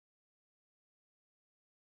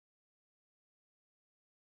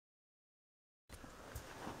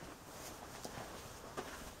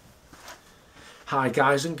Hi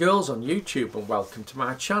guys and girls on YouTube and welcome to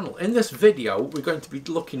my channel. In this video we're going to be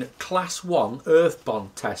looking at Class 1 earth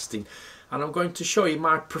bond testing, and I'm going to show you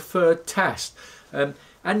my preferred test.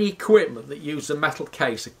 Any equipment that uses a metal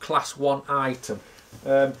case, a Class 1 item.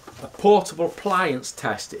 A portable appliance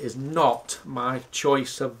test is not my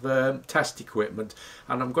choice of test equipment,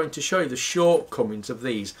 and I'm going to show you the shortcomings of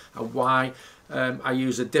these and why I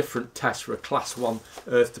use a different test for a Class 1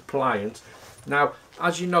 earthed appliance. Now,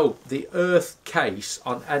 as you know, the earth case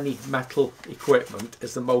on any metal equipment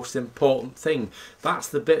is the most important thing. That's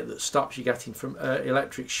the bit that stops you getting from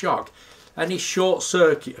electric shock. Any short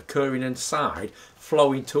circuit occurring inside,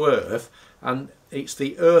 flowing to earth, and it's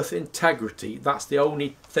the earth integrity, that's the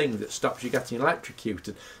only thing that stops you getting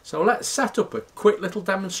electrocuted. So let's set up a quick little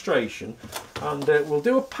demonstration, and we'll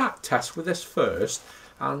do a pat test with this first,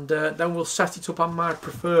 and then we'll set it up on my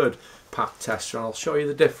preferred pat tester and I'll show you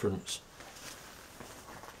the difference.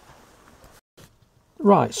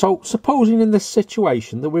 Right, so supposing in this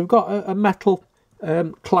situation that we've got a metal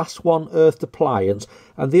Class 1 earthed appliance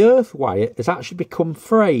and the earth wire has actually become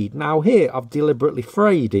frayed. Now here I've deliberately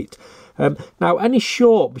frayed it. Now any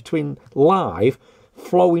short between live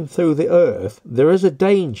flowing through the earth, there is a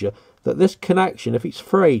danger that this connection, if it's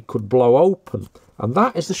frayed, could blow open. And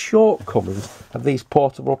that is the shortcomings of these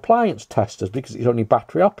portable appliance testers, because it's only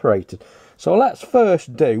battery operated. So let's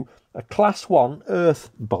first do a Class 1 earth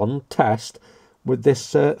bond test with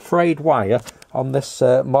this frayed wire on this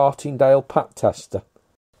Martindale pat tester.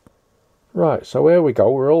 Right, so here we go,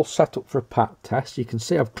 we're all set up for a pat test. You can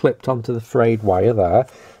see I've clipped onto the frayed wire there,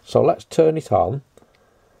 so let's turn it on.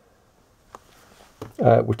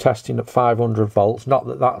 We're testing at 500 volts, not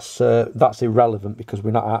that that's irrelevant, because we're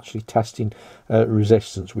not actually testing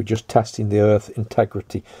resistance, we're just testing the earth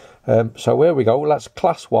integrity. So here we go, let's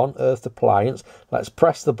Class 1 earthed appliance, let's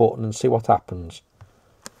press the button and see what happens.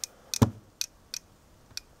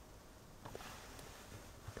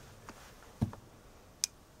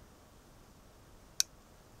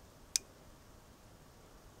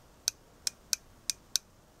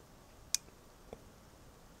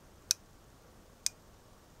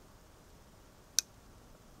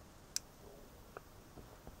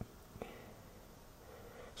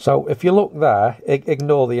 So if you look there,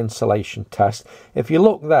 ignore the insulation test, if you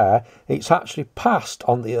look there, it's actually passed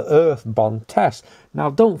on the earth bond test. Now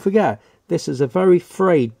don't forget, this is a very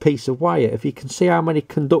frayed piece of wire. If you can see how many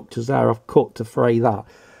conductors there I've cut to fray that.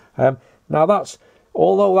 Now that's,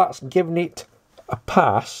 although that's giving it a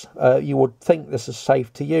pass, you would think this is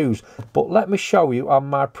safe to use. But let me show you on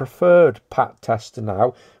my preferred pat tester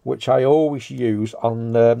now, which I always use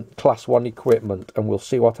on Class 1 equipment, and we'll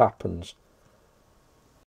see what happens.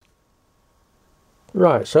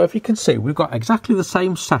 Right, so if you can see, we've got exactly the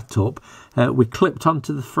same setup. We clipped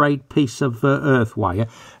onto the frayed piece of earth wire,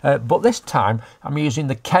 but this time I'm using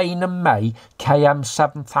the Kane & May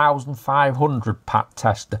KM7500 pat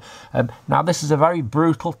tester. Now this is a very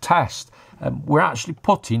brutal test. We're actually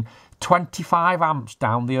putting 25 amps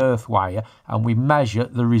down the earth wire, and we measure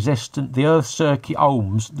the resistance, the earth circuit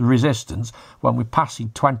ohms, the resistance, when we're passing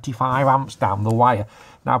 25 amps down the wire.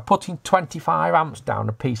 Now putting 25 amps down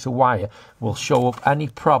a piece of wire will show up any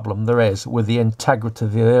problem there is with the integrity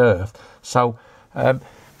of the earth. So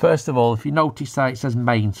first of all, if you notice that it says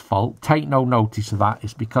mains fault, take no notice of that.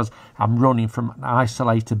 It's because I'm running from an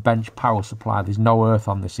isolated bench power supply. There's no earth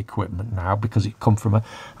on this equipment now because it come from an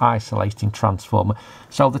isolating transformer.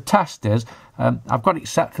 So the test is, I've got it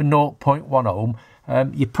set for 0.1 ohm.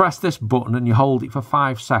 You press this button and you hold it for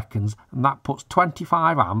 5 seconds, and that puts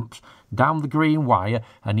 25 amps down the green wire,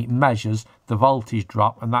 and it measures the voltage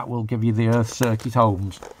drop, and that will give you the earth circuit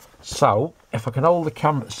ohms. So if I can hold the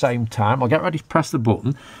camera at the same time, I'll get ready to press the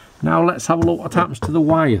button. Now let's have a look what happens to the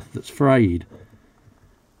wire that's frayed.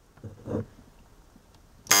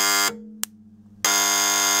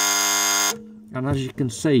 And as you can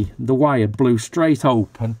see, the wire blew straight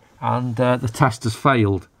open, and the test has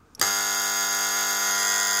failed.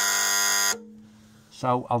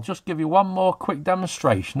 So I'll just give you one more quick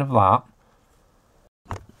demonstration of that.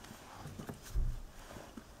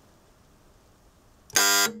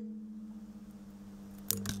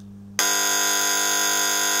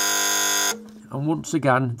 And once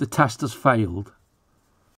again, the test has failed.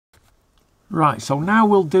 Right, so now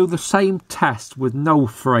we'll do the same test with no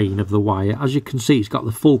fraying of the wire. As you can see, it's got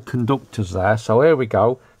the full conductors there. So here we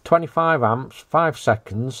go, 25 amps, 5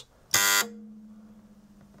 seconds.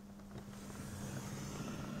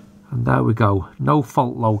 And there we go, no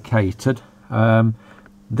fault located.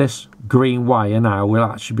 This green wire now will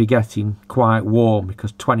actually be getting quite warm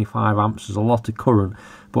because 25 amps is a lot of current.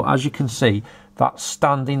 But as you can see, that's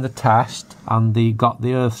standing the test, and got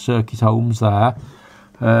the earth circuit ohms there.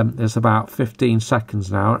 There's about 15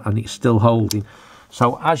 seconds now, and it's still holding.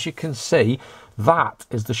 So as you can see, that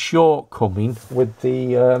is the shortcoming with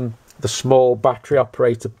the small battery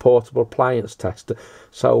operated portable appliance tester.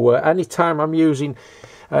 So anytime I'm using,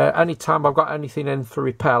 anytime I've got anything in for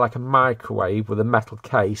repair, like a microwave with a metal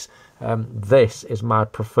case, this is my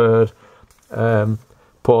preferred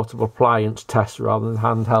portable appliance tester rather than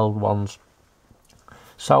handheld ones.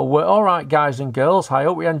 So alright guys and girls, I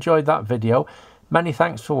hope you enjoyed that video. Many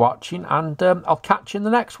thanks for watching, and I'll catch you in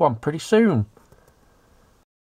the next one pretty soon.